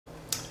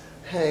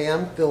Hey,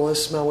 I'm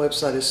Phyllis. My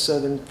website is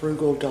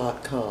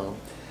southernfrugal.com.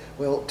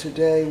 Well,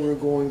 today we're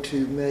going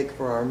to make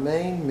for our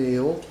main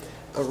meal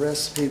a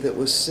recipe that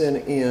was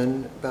sent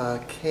in by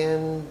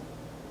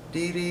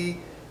Candide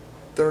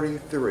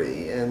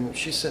 33, and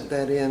she sent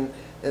that in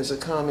as a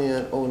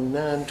comment on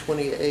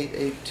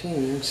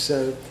 9/28/18,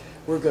 so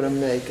we're going to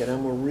make it.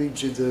 I'm going to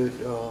read you the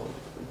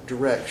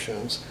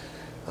directions.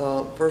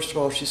 First of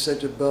all, she said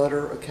to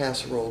butter a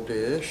casserole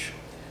dish.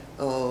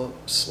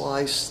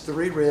 Slice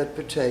 3 red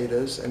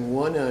potatoes and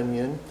 1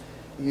 onion.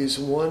 Use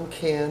 1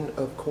 can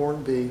of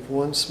corned beef,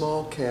 1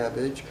 small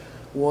cabbage,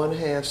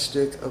 1/2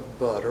 stick of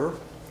butter,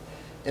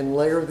 and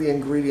layer the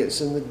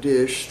ingredients in the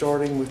dish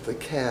starting with the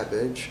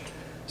cabbage.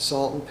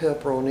 Salt and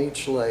pepper on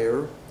each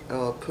layer.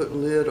 Put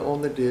lid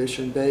on the dish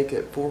and bake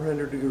at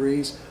 400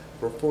 degrees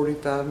for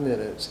 45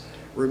 minutes.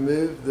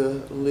 Remove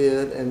the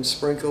lid and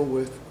sprinkle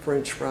with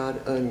French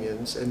fried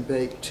onions and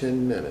bake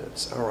 10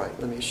 minutes. Alright,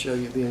 let me show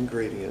you the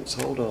ingredients.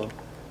 Hold on.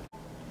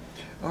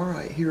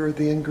 Alright, here are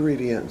the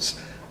ingredients.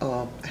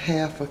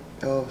 Half a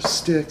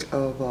stick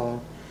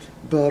of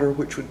butter,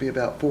 which would be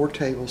about 4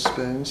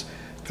 tablespoons,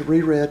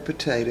 3 red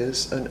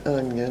potatoes, an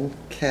onion,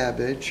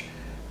 cabbage,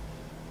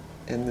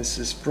 and this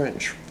is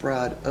French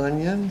fried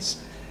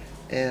onions,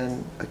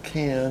 and a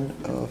can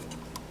of,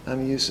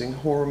 I'm using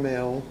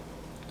Hormel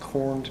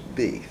corned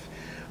beef.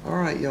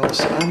 Alright y'all,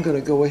 so I'm going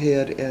to go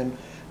ahead and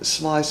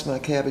slice my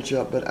cabbage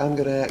up, but I'm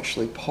going to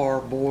actually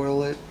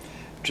parboil it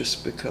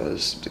just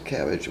because the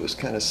cabbage was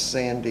kind of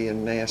sandy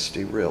and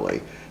nasty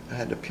really. I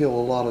had to peel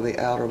a lot of the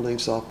outer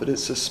leaves off, but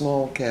it's a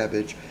small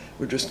cabbage.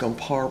 We're just going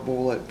to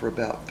parboil it for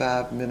about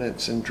 5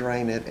 minutes and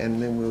drain it,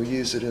 and then we'll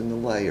use it in the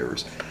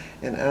layers.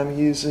 And I'm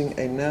using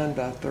a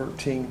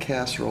 9x13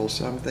 casserole,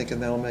 so I'm thinking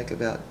that'll make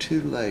about 2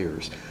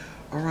 layers.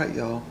 Alright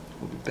y'all,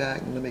 we'll be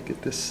back and let me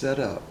get this set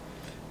up.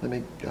 Let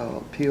me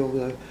peel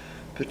the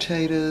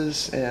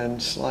potatoes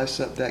and slice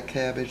up that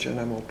cabbage, and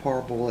I'm going to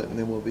parboil it, and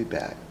then we'll be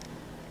back.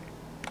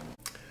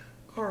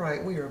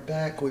 Alright, we are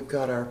back. We've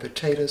got our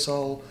potatoes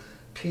all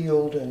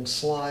peeled and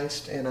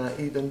sliced, and I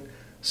even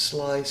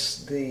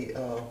sliced the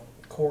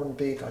corned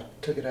beef. I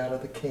took it out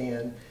of the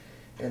can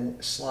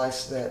and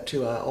sliced that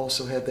too. I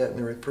also had that in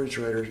the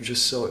refrigerator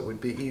just so it would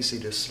be easy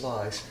to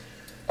slice.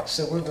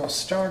 So we're going to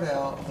start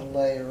out the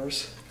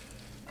layers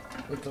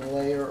with the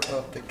layer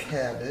of the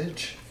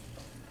cabbage,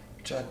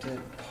 which I did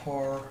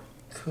par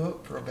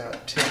cook for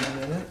about 10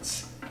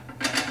 minutes.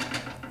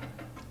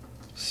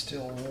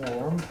 Still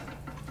warm.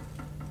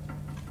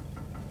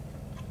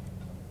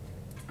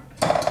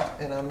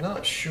 And I'm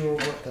not sure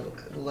what the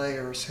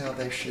layers, how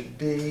they should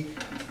be,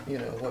 you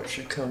know, what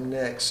should come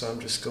next, so I'm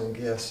just going to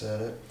guess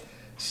at it.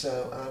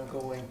 So I'm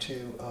going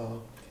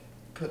to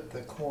put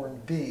the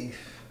corned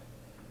beef,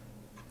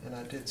 and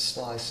I did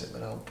slice it,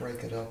 but I'll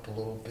break it up a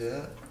little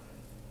bit.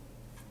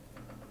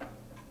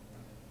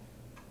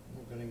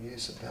 We're going to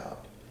use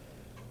about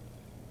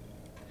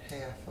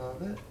half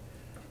of it.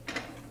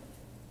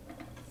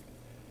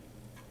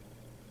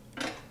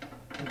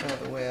 And by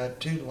the way, I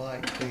do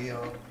like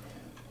the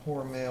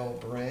Hormel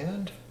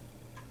brand.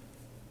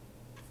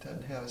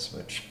 Doesn't have as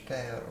much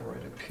fat, or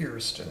it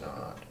appears to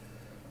not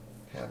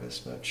have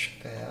as much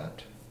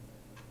fat.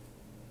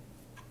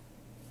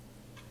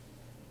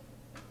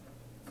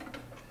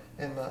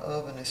 And my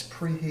oven is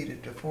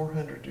preheated to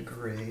 400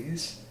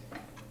 degrees.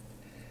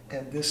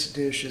 And this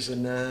dish is a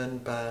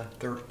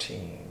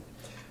 9x13.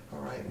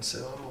 Alright, and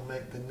so I'm going to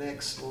make the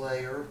next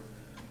layer,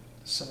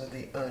 some of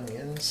the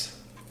onions.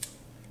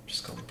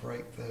 Just going to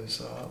break those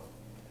up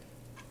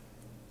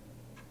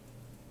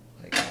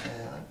like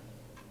that.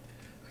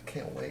 I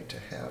can't wait to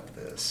have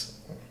this.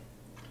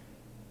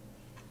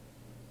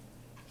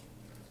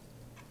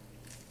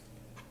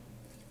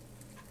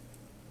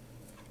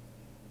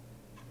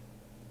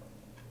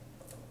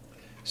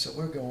 So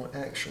we're going to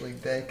actually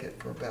bake it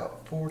for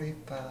about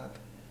 45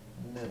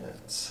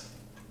 minutes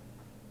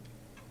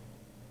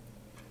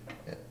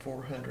at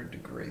 400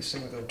 degrees. So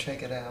we're going to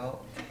take it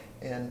out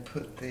and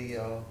put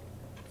the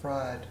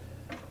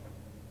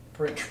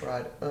French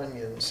fried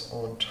onions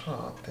on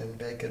top and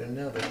bake it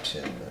another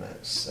 10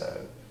 minutes.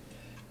 So,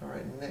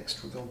 alright,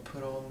 next we're going to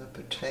put on the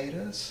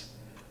potatoes,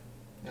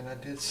 and I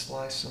did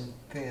slice them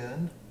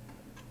thin.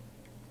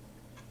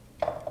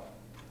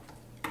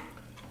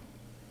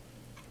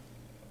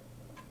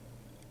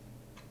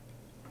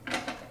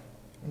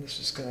 And this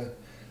is going to,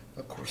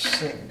 of course,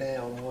 sink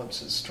down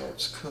once it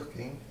starts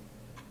cooking.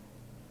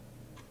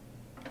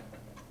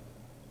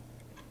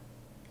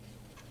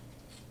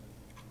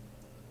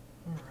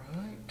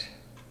 Alright.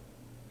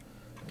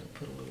 I'm going to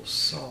put a little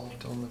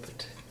salt on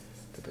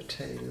the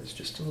potatoes,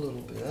 just a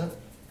little bit.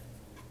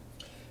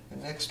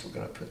 And next we're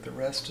going to put the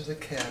rest of the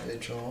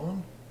cabbage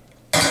on.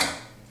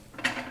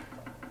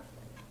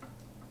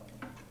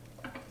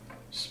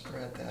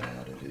 Spread that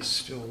out. It is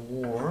still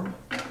warm.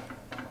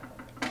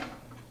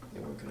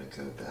 And we're going to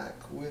go back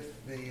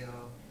with the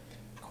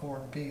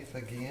corned beef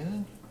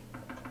again.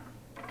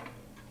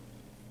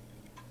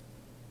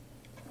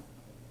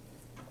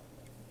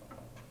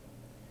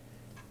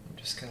 I'm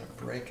just kind of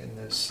breaking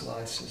those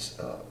slices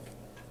up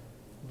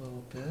a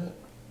little bit.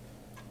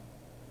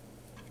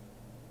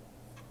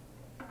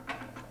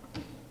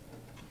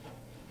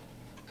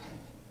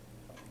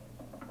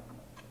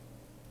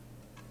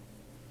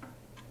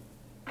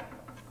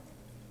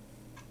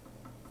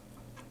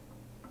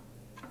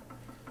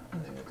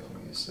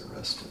 use the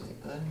rest of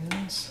the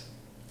onions.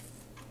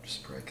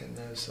 Just breaking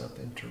those up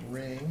into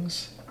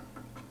rings.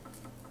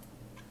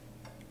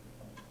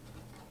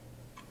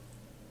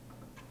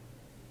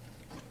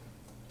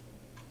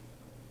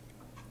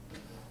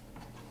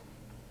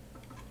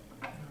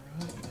 Alright,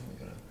 then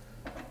we're going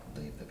to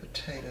leave the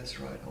potatoes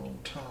right on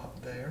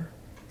top there.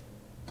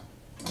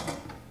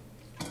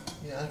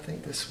 Yeah, I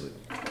think this would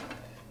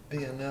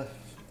be enough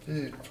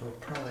food for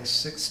probably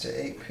 6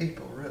 to 8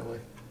 people, really.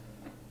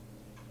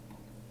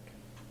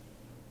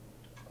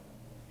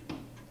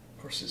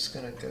 Of course, it's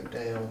going to go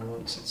down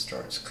once it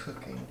starts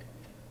cooking.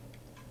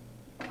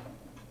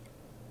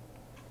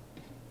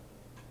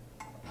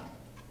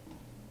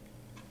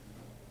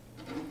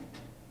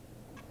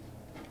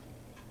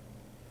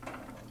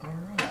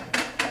 Alright,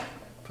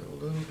 put a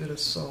little bit of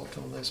salt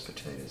on those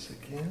potatoes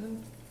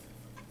again.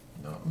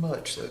 Not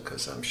much though,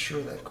 because I'm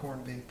sure that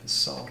corned beef is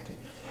salty.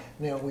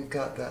 Now we've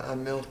got I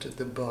melted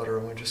the butter,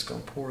 and we're just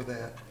going to pour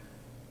that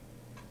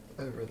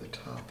over the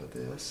top of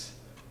this.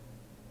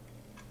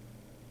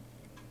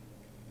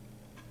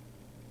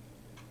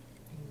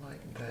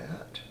 Like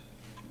that.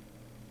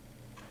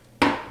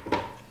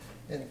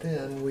 And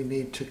then we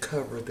need to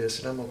cover this,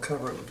 and I'm going to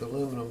cover it with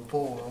aluminum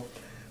foil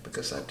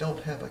because I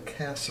don't have a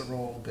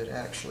casserole that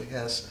actually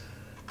has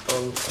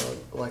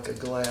like a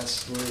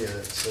glass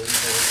lid. So we're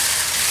going to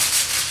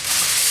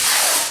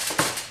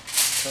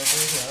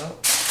cover it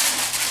up.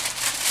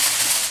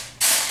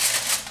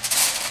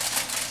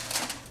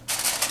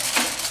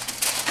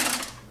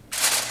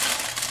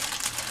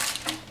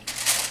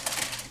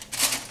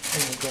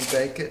 And we're going to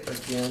bake it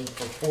again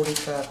for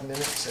 45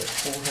 minutes at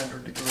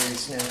 400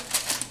 degrees. Now,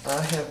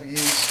 I have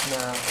used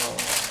my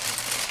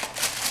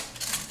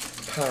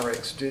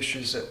Pyrex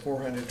dishes at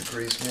 400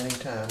 degrees many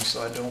times,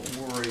 so I don't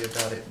worry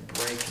about it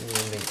breaking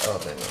in the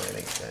oven or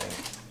anything.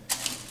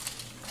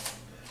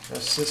 My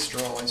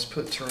sister always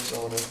puts hers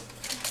on a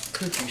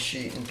cookie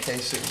sheet in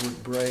case it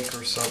would break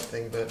or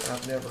something, but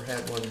I've never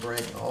had one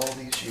break in all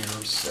these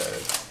years, so.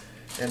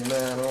 And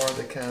mine are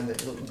the kind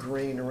that look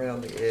green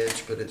around the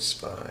edge, but it's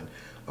fine.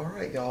 All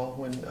right, y'all,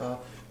 when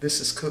this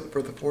is cooked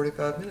for the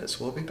 45 minutes,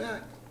 we'll be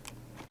back.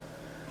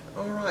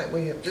 All right,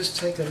 we have just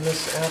taken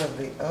this out of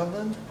the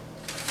oven.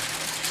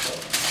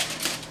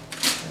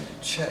 And to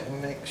check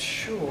and make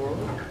sure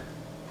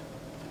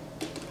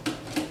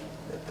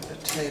that the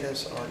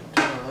potatoes are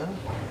done.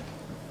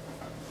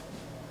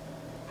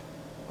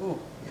 Oh,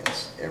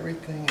 yes,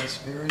 everything is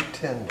very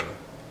tender.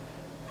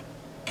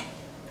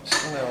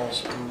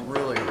 Smells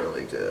really,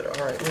 really good.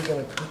 All right, we're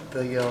going to put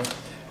the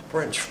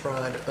French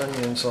fried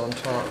onions on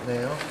top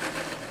now.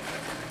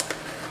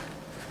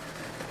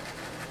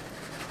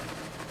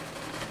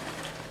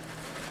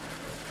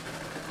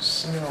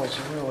 Smells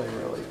really,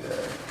 really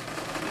good.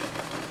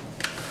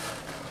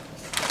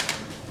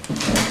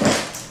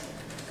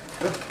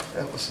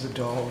 That was the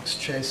dogs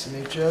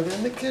chasing each other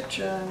in the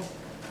kitchen.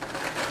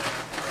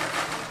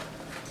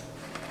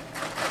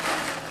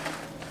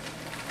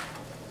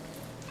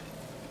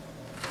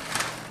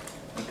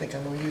 I think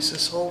I'm going to use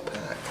this whole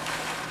pack.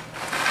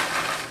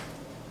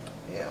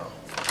 Yeah.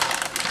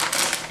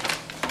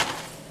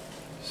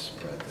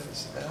 Spread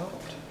those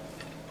out.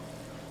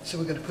 So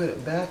we're going to put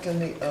it back in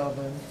the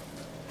oven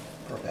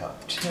for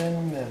about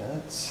 10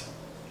 minutes.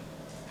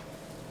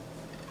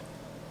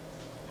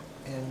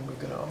 And we're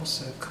going to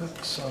also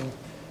cook some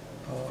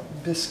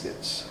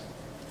biscuits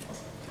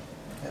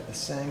at the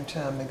same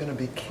time. They're going to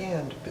be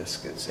canned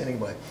biscuits.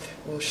 Anyway,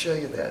 we'll show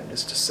you that in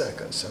just a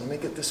second. So let me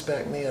get this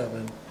back in the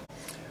oven.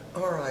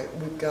 All right,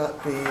 we've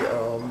got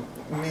the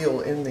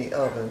meal in the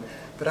oven,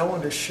 but I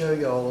wanted to show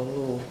y'all a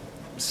little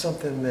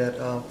something that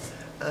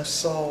I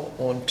saw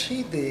on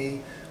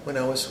TV when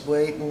I was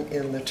waiting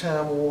in the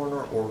Time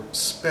Warner or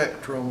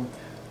Spectrum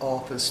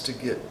office to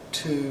get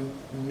 2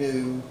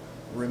 new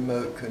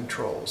remote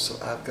controls. So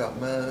I've got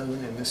my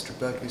own, and Mr.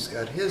 Bucky's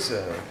got his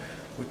own,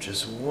 which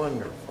is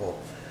wonderful.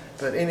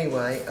 But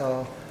anyway,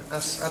 I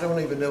don't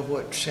even know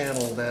what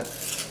channel that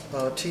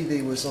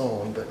TV was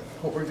on, but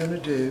what we're going to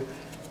do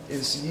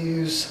is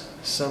use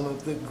some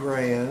of the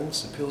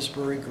Grands, the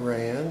Pillsbury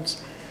Grands,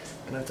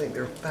 and I think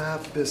there are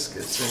 5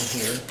 biscuits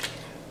in here.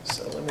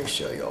 So let me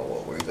show y'all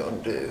what we're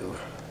going to do.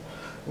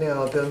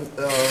 Now, the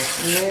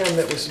man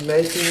that was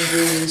making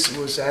these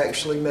was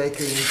actually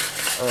making,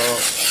 I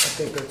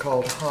think they're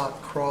called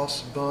hot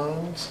cross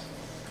buns,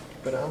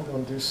 but I'm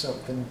going to do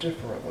something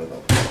different with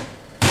them.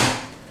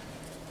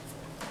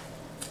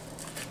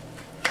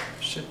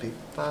 Should be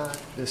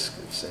 5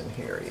 biscuits in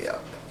here,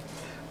 yep.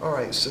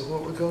 Alright, so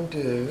what we're going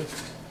to do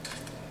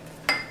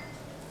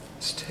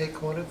is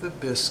take one of the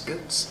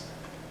biscuits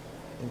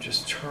and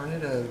just turn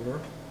it over.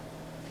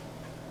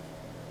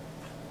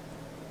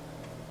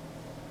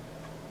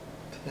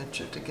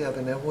 Pinch it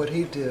together. Now what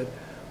he did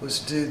was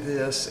do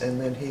this, and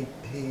then he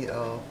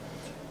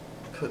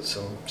put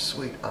some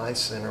sweet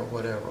icing or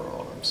whatever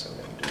on them. So I'm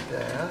going to do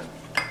that.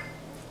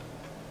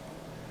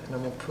 And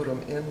I'm going to put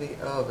them in the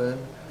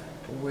oven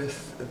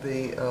with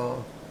the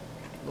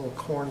little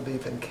corned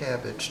beef and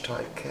cabbage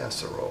type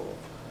casserole.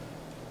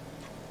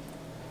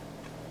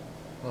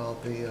 While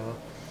the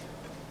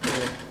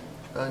the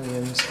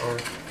onions are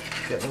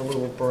getting a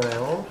little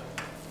brown.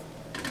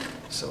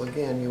 So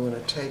again, you want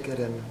to take it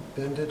and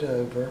bend it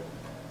over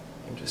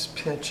and just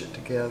pinch it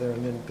together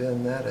and then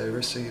bend that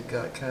over so you've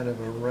got kind of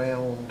a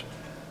round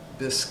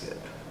biscuit.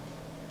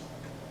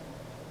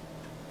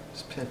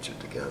 Just pinch it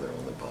together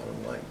on the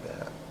bottom like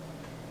that.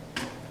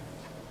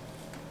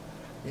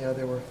 Yeah,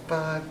 there were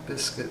 5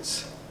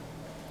 biscuits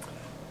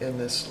in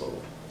this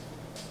little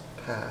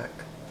pack.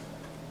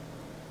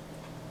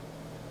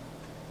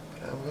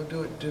 But I'm going to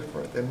do it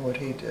different than what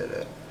he did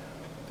it.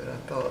 But I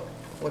thought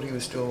what he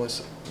was doing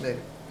was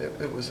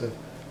it was a,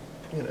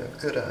 you know,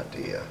 good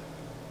idea.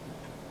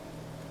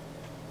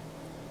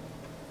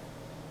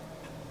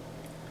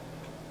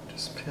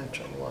 Just pinch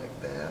them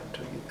like that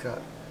till you've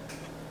got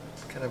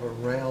kind of a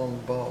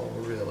round ball,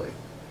 really.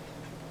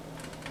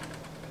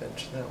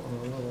 Pinch that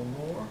one a little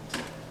more.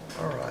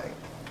 All right.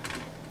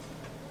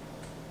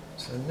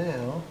 So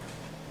now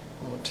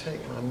I'm going to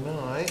take my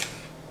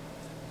knife.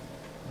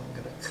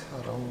 I'm going to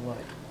cut them like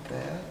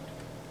that,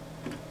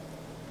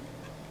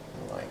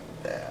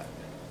 like that,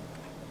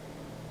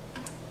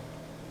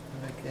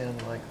 and again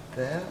like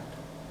that,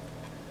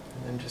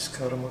 and then just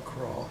cut them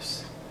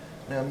across.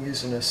 Now I'm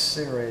using a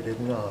serrated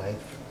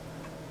knife.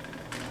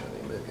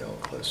 Let me move y'all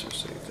closer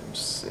so you can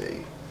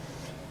see.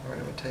 All right,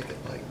 I'm going to take it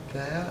like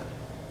that,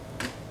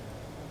 and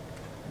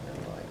then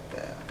like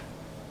that.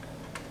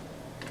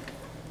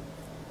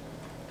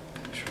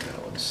 Make sure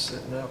that one's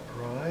sitting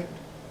upright.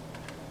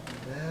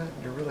 That,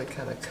 you're really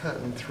kind of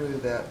cutting through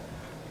that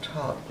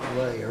top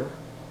layer.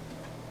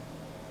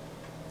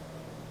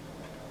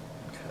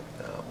 Cut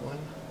that one,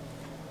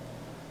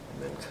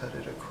 and then cut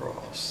it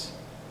across.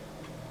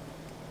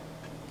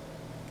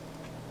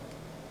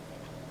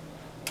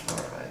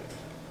 Alright,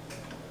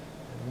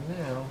 and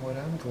now what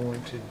I'm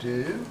going to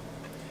do,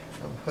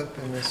 I'm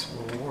hoping this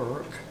will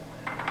work,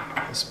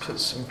 is put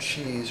some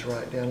cheese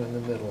right down in the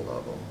middle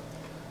of them.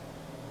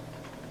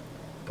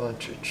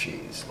 Bunch of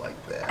cheese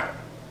like that.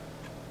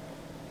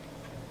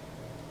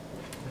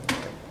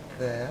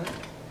 That,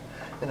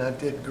 and I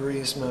did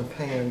grease my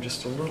pan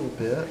just a little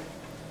bit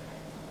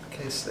in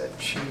case that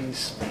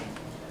cheese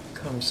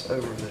comes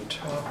over the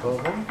top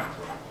of them.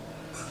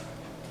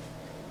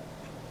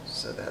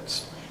 So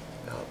that's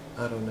about,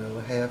 I don't know,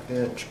 a 1/2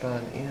 inch by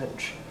 1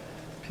 inch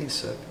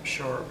piece of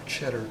sharp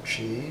cheddar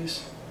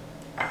cheese.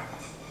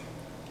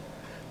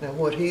 Now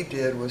what he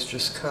did was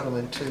just cut them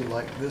in 2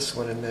 like this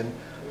one and then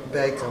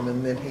bake them,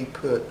 and then he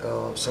put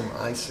some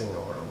icing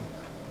on them.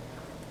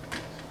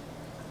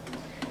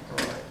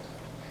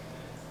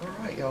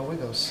 Y'all, we're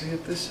going to see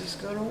if this is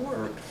going to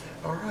work.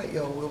 All right,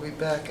 y'all, we'll be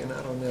back in,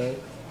 I don't know,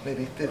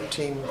 maybe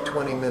 15,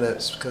 20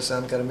 minutes because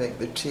I'm going to make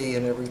the tea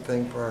and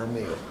everything for our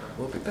meal.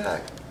 We'll be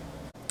back.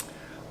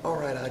 All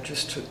right, I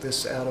just took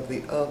this out of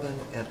the oven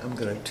and I'm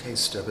going to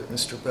taste of it.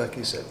 Mr.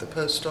 Bucky's at the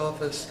post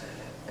office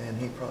and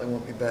he probably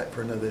won't be back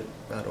for another,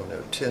 I don't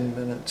know, 10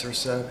 minutes or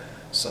so.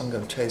 So I'm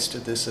going to taste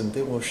of this and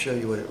then we'll show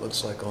you what it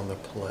looks like on the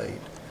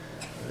plate.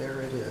 There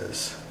it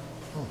is.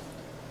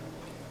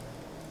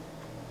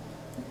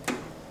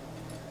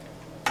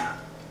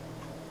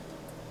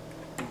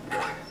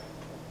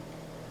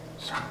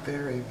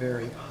 Very,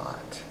 very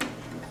hot.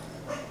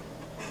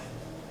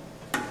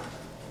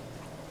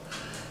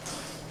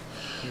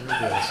 Here it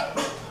is.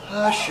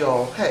 Hush,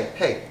 y'all. Hey,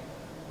 hey.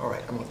 All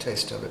right, I'm going to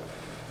taste of it.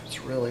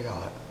 It's really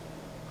hot.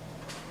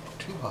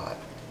 Too hot.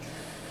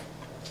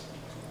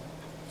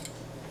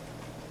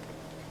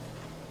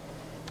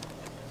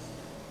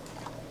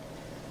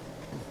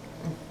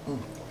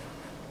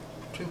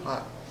 Too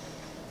hot.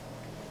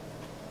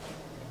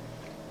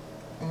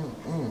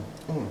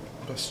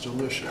 That's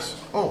delicious.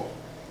 Oh.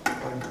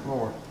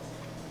 More.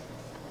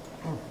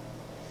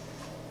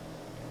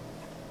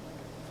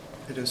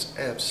 It is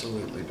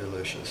absolutely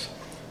delicious.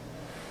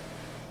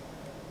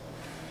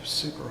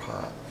 Super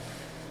hot.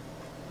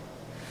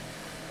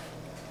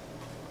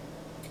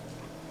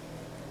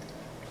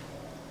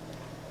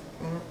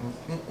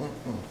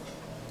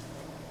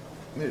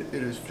 It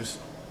is just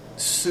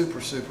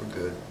super, super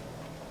good.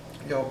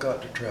 Y'all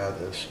got to try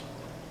this.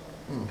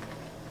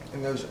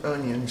 And those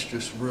onions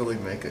just really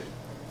make it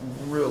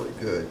really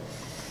good.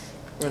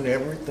 And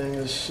everything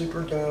is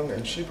super done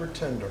and super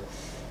tender.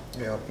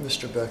 Yeah,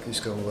 Mr.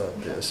 Bucky's going to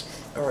love this.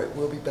 All right,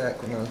 we'll be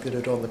back when I'll get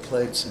it on the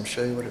plates and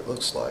show you what it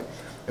looks like.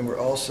 And we're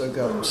also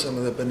got some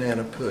of the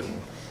banana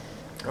pudding.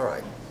 All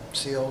right,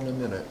 see y'all in a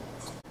minute.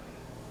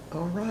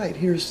 All right,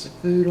 here's the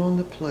food on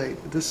the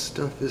plate. This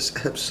stuff is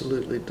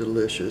absolutely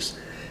delicious.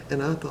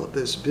 And I thought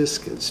those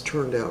biscuits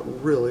turned out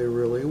really,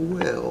 really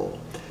well.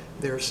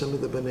 There's some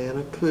of the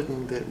banana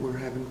pudding that we're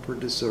having for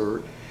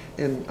dessert.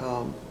 And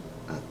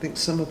I think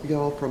some of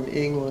y'all from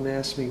England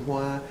asked me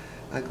why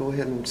I go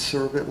ahead and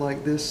serve it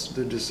like this,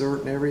 the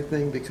dessert and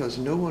everything, because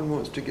no one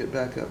wants to get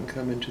back up and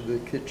come into the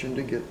kitchen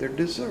to get their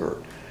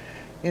dessert.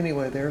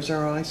 Anyway, there's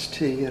our iced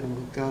tea, and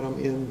we've got them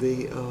in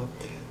the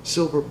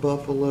silver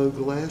buffalo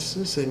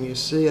glasses, and you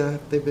see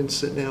they've been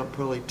sitting out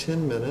probably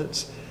 10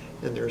 minutes,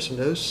 and there's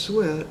no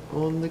sweat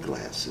on the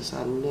glasses.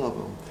 I love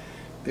them.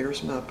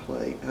 there's my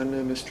plate. I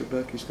know Mr.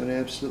 Bucky's going to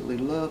absolutely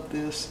love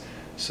this,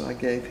 so I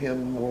gave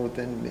him more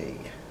than me.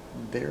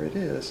 There it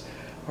is.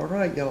 All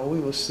right, y'all, we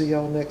will see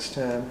y'all next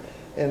time.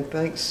 And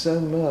thanks so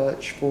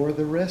much for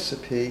the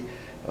recipe.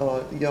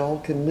 Y'all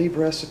can leave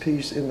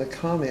recipes in the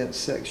comments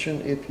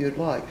section if you'd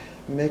like.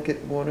 Make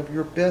it one of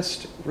your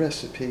best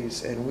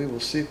recipes, and we will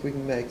see if we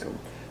can make them.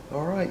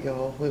 All right,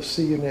 y'all, we'll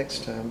see you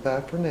next time.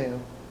 Bye for now.